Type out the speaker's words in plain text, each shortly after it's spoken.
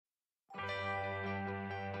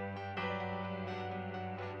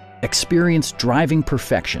Experience driving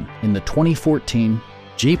perfection in the 2014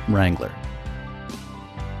 Jeep Wrangler.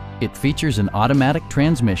 It features an automatic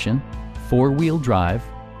transmission, four-wheel drive,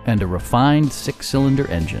 and a refined 6-cylinder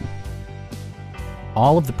engine.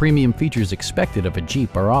 All of the premium features expected of a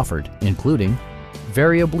Jeep are offered, including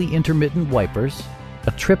variably intermittent wipers,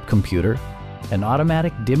 a trip computer, an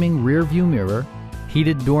automatic dimming rear-view mirror,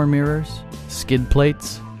 heated door mirrors, skid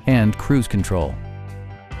plates, and cruise control.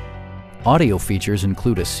 Audio features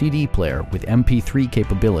include a CD player with MP3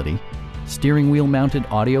 capability, steering wheel mounted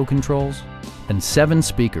audio controls, and 7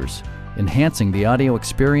 speakers, enhancing the audio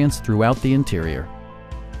experience throughout the interior.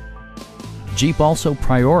 Jeep also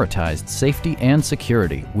prioritized safety and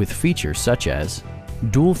security with features such as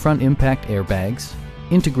dual front impact airbags,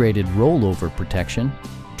 integrated rollover protection,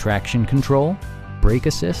 traction control, brake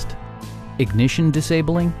assist, ignition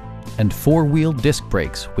disabling, and 4-wheel disc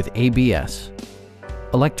brakes with ABS.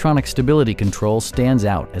 Electronic stability control stands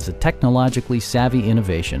out as a technologically savvy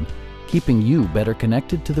innovation, keeping you better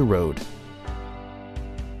connected to the road.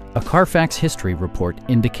 A Carfax history report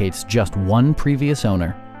indicates just one previous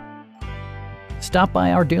owner. Stop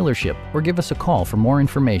by our dealership or give us a call for more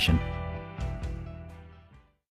information.